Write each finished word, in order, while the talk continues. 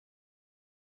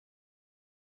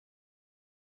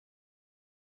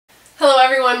Hello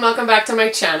everyone, welcome back to my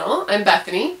channel. I'm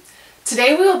Bethany.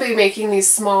 Today we will be making these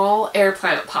small air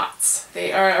plant pots.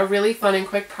 They are a really fun and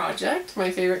quick project,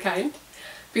 my favorite kind.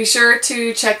 Be sure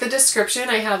to check the description.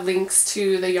 I have links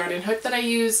to the yarn and hook that I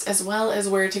used, as well as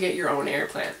where to get your own air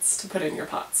plants to put in your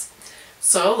pots.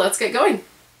 So let's get going.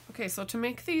 Okay, so to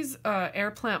make these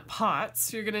air plant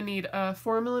pots, you're going to need a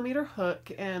 4mm hook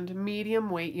and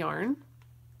medium weight yarn.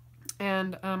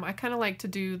 And I kind of like to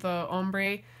do the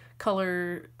ombre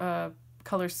color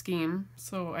scheme,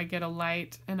 so I get a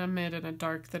light and a mid and a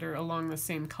dark that are along the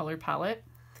same color palette.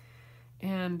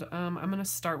 And I'm going to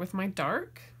start with my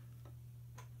dark.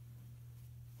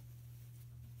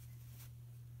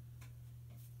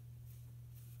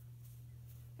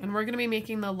 And we're going to be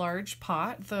making the large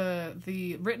pot.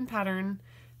 The written pattern,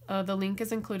 the link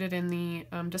is included in the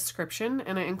description,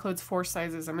 and it includes 4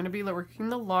 sizes. I'm going to be working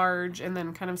the large and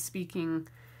then kind of saying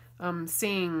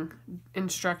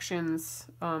instructions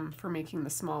for making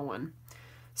the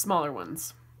smaller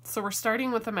ones. So we're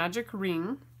starting with a magic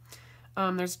ring.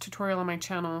 There's a tutorial on my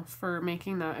channel for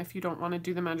making that. If you don't want to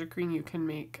do the magic ring, you can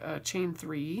make a chain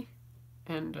 3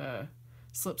 and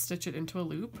slip stitch it into a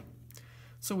loop.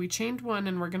 So we chained 1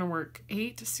 and we're going to work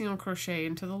 8 single crochet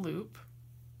into the loop.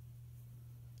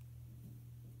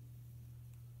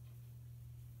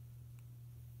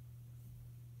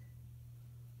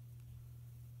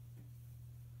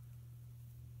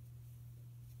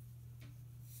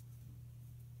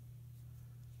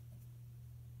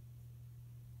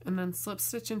 And then slip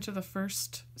stitch into the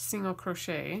first single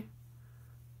crochet.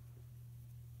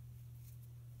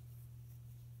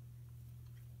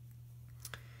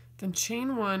 Then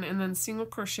chain 1 and then single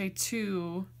crochet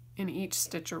 2 in each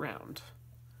stitch around.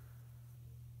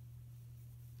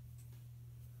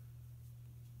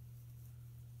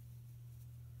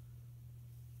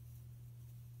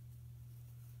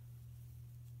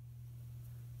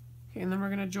 Okay, and then we're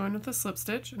going to join with a slip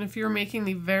stitch. And if you're making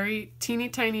the very teeny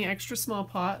tiny extra small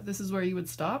pot, this is where you would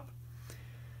stop.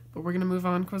 But we're going to move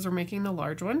on because we're making the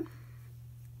large one.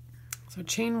 So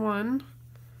chain 1,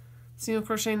 single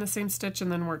crochet in the same stitch, and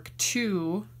then work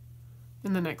 2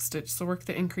 in the next stitch. So work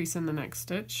the increase in the next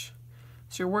stitch.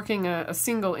 So you're working a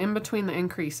single in between the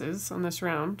increases on this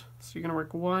round. So you're going to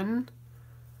work 1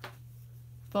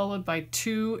 followed by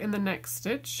 2 in the next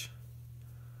stitch,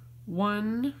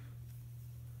 1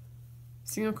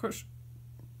 single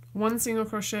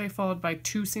crochet followed by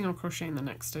 2 single crochet in the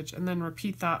next stitch, and then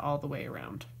repeat that all the way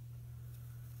around.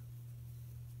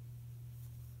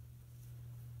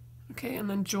 Okay, and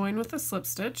then join with a slip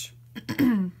stitch.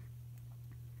 And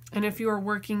if you are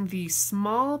working the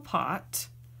small pot,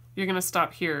 you're going to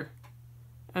stop here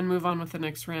and move on with the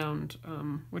next round,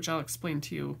 which I'll explain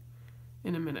to you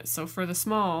in a minute. So for the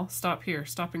small, stop here,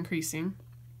 stop increasing.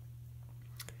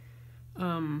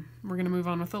 We're going to move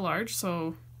on with the large.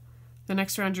 So the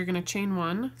next round you're going to chain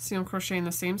 1, single crochet in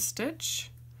the same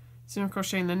stitch, single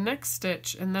crochet in the next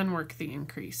stitch, and then work the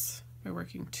increase by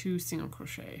working 2 single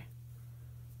crochet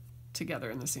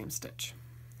together in the same stitch.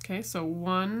 Okay, so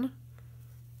 1,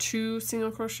 2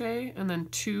 single crochet, and then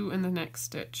 2 in the next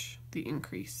stitch, the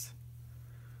increase.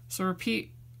 So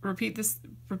repeat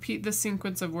this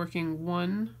sequence of working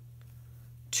 1,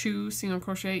 2 single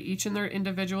crochet each in their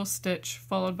individual stitch,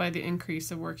 followed by the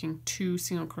increase of working 2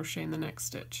 single crochet in the next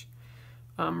stitch.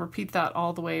 Repeat that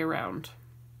all the way around.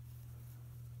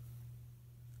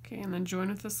 Okay, and then join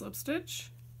with the slip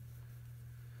stitch.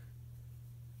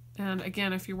 And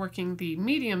again, if you're working the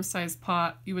medium-sized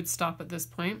pot, you would stop at this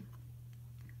point.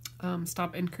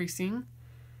 Stop increasing.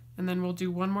 And then we'll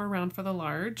do one more round for the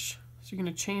large. So you're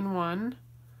going to chain 1,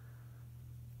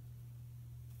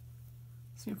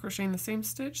 single crochet in the same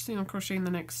stitch, single crochet in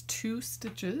the next 2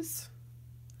 stitches,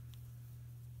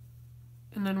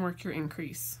 and then work your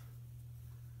increase.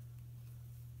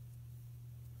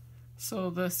 So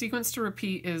the sequence to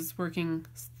repeat is working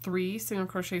 3 single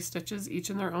crochet stitches, each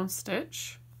in their own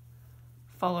stitch,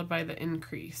 followed by the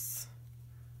increase,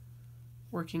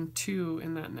 working 2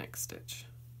 in that next stitch.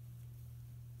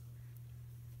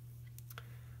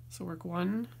 So work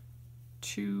 1,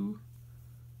 2,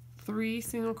 3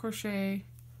 single crochet,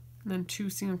 and then 2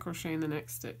 single crochet in the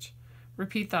next stitch.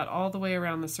 Repeat that all the way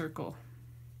around the circle.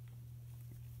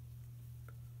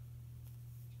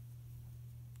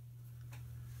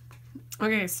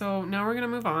 Okay, so now we're going to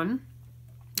move on.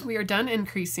 We are done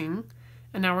increasing,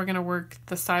 and now we're going to work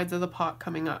the sides of the pot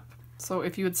coming up. So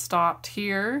if you had stopped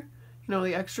here, you know,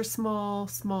 the extra small,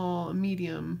 small,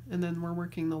 medium, and then we're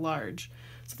working the large.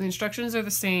 So the instructions are the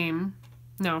same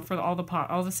now for all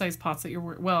the size pots that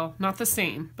you're well, not the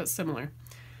same, but similar.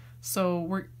 So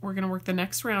we're going to work the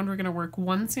next round. We're going to work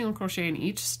 1 single crochet in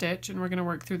each stitch, and we're going to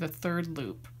work through the 3rd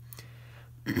loop.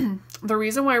 the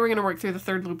reason why we're going to work through the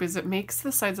third loop is it makes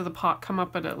the sides of the pot come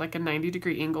up at like a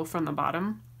 90-degree angle from the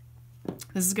bottom.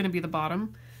 This is going to be the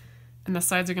bottom, and the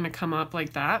sides are going to come up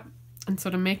like that. And so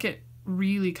to make it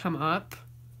really come up,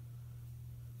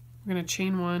 we're going to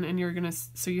chain one, and you're going to,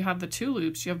 so you have the two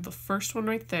loops. You have the first one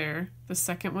right there, the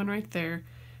second one right there,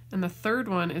 and the third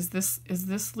one is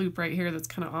this loop right here that's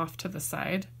kind of off to the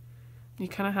side. You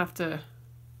kind of have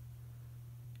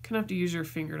to use your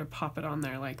finger to pop it on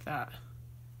there like that.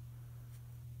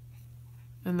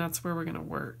 And that's where we're going to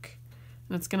work.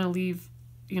 And it's going to leave,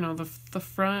 you know, the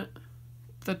front,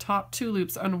 the top two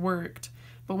loops unworked,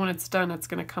 but when it's done, it's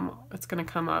going to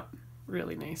come up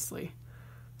really nicely.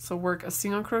 So work a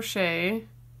single crochet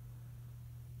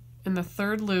in the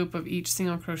third loop of each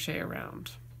single crochet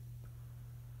around.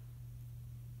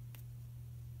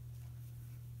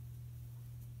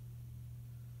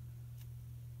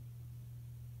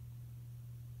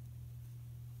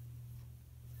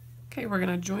 Okay, we're going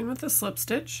to join with a slip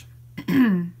stitch.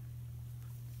 And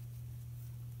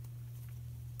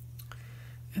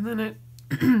then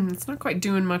it's not quite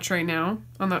doing much right now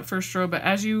on that first row, but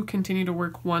as you continue to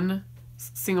work one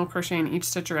single crochet in each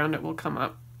stitch around, it will come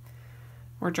up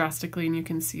more drastically, and you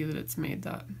can see that it's made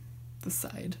the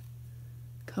side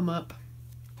come up.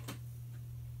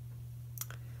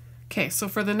 Okay, so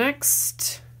for the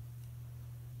next,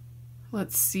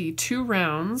 let's see, 2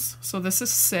 rounds, so this is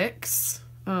 6.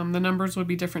 The numbers would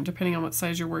be different depending on what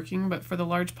size you're working, but for the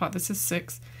large pot, this is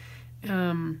 6.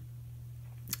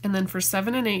 And then for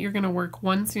 7 and 8, you're going to work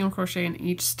 1 single crochet in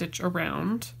each stitch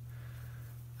around.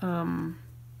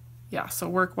 Yeah, so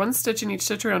work 1 stitch in each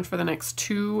stitch around for the next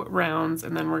 2 rounds,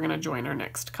 and then we're going to join our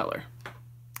next color.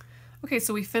 Okay,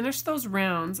 so we finished those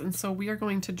rounds, and so we are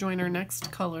going to join our next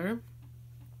color,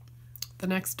 the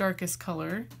next darkest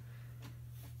color.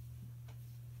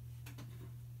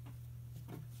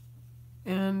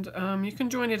 And you can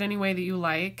join it any way that you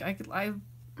like.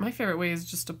 My favorite way is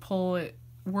just to pull it,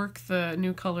 work the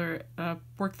new color,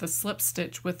 work the slip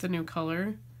stitch with the new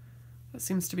color. That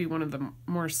seems to be one of the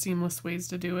more seamless ways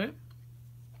to do it.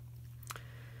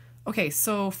 Okay,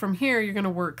 so from here you're going to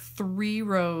work 3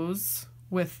 rows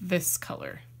with this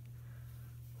color.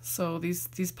 So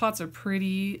these pots are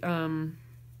pretty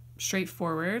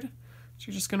straightforward. So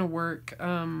you're just going to work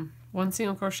 1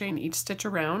 single crochet in each stitch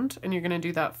around, and you're going to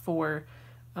do that for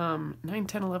 9,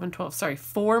 10, 11, 12, sorry,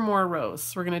 4 more rows.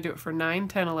 So we're going to do it for 9,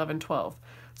 10, 11, 12.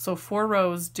 So 4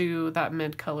 rows do that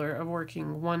mid color of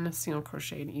working 1 single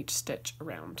crochet in each stitch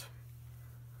around.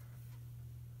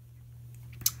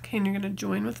 Okay, and you're going to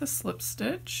join with a slip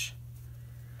stitch.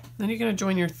 Then you're going to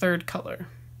join your third color.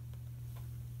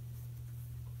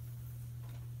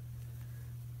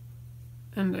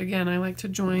 And again, I like to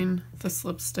join the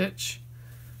slip stitch.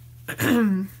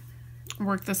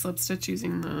 Work the slip stitch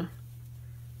using the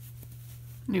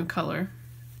new color.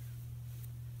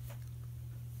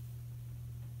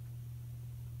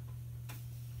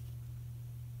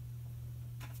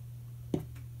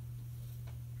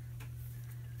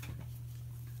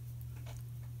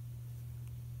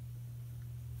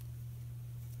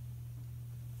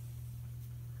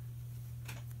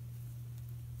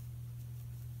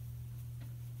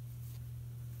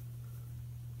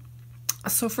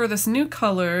 So for this new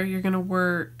color, you're going to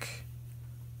work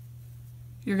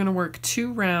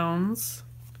 2 rounds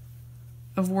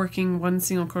of working 1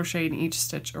 single crochet in each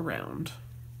stitch around.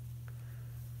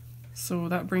 So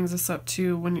that brings us up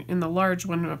to, when in the large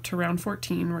one, up to round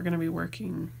 14, we're going to be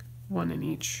working 1 in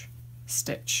each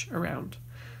stitch around.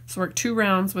 So work 2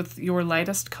 rounds with your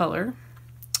lightest color,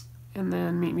 and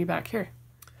then meet me back here.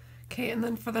 Okay, and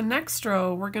then for the next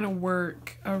row, we're going to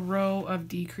work a row of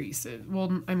decreases.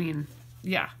 Well, I mean,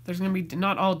 yeah, there's going to be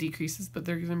not all decreases, but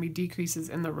there's going to be decreases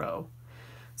in the row.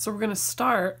 So we're going to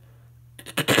start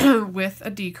with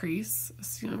a decrease, a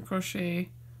single crochet,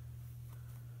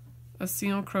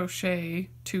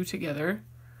 2 together,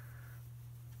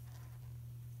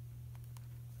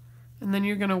 and then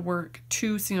you're going to work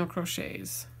 2 single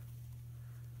crochets,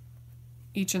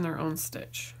 each in their own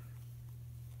stitch,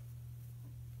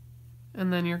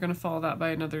 and then you're going to follow that by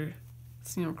another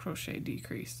single crochet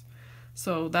decrease.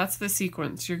 So that's the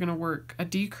sequence. You're going to work a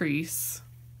decrease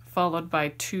followed by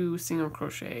 2 single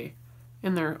crochet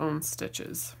in their own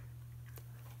stitches,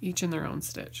 each in their own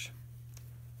stitch.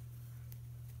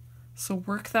 So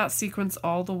work that sequence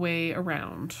all the way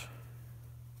around.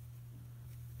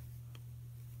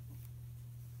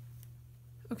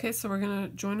 Okay, so we're going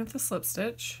to join with the slip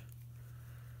stitch,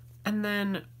 and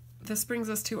then this brings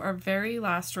us to our very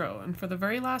last row, and for the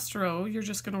very last row you're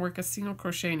just going to work a single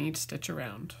crochet in each stitch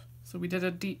around. So we did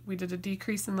a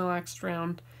decrease in the last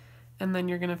round, and then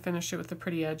you're going to finish it with a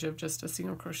pretty edge of just a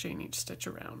single crochet in each stitch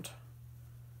around.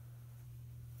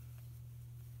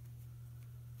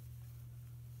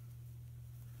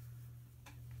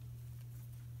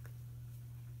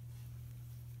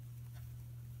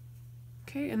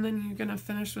 Okay, and then you're going to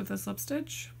finish with a slip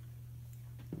stitch.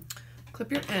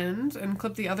 Clip your end and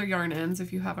clip the other yarn ends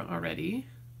if you haven't already.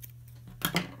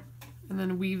 And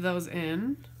then weave those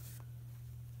in.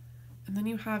 And then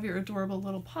you have your adorable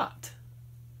little pot.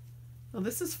 Now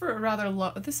this is for a rather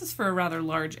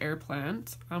large air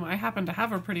plant. I happen to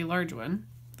have a pretty large one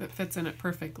that fits in it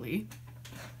perfectly.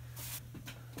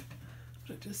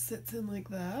 But it just sits in like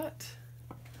that.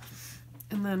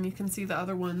 And then you can see the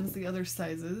other ones, the other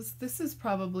sizes. This is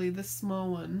probably the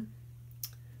small one.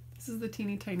 This is the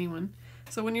teeny tiny one.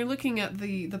 So when you're looking at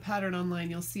the pattern online,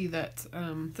 you'll see that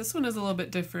this one is a little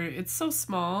bit different. It's so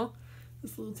small,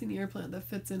 this little teeny air plant that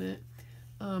fits in it.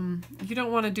 You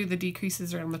don't want to do the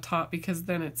decreases around the top because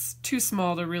then it's too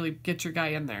small to really get your guy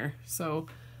in there. So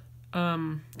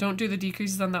don't do the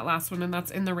decreases on that last one, and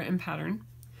that's in the written pattern.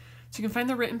 So you can find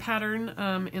the written pattern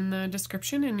in the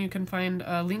description, and you can find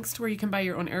links to where you can buy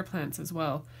your own air plants as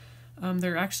well.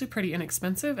 They're actually pretty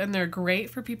inexpensive, and they're great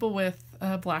for people with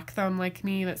black thumb like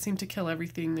me that seem to kill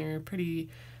everything. They're pretty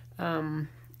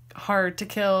hard to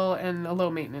kill and a low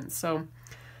maintenance. So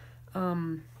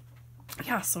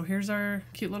yeah, so here's our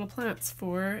cute little pots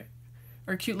for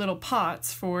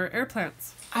air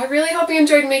plants. I really hope you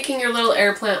enjoyed making your little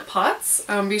air plant pots.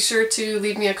 Be sure to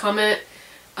leave me a comment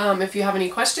if you have any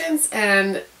questions,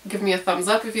 and give me a thumbs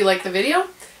up if you like the video,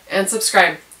 and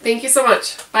subscribe. Thank you so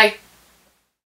much. Bye.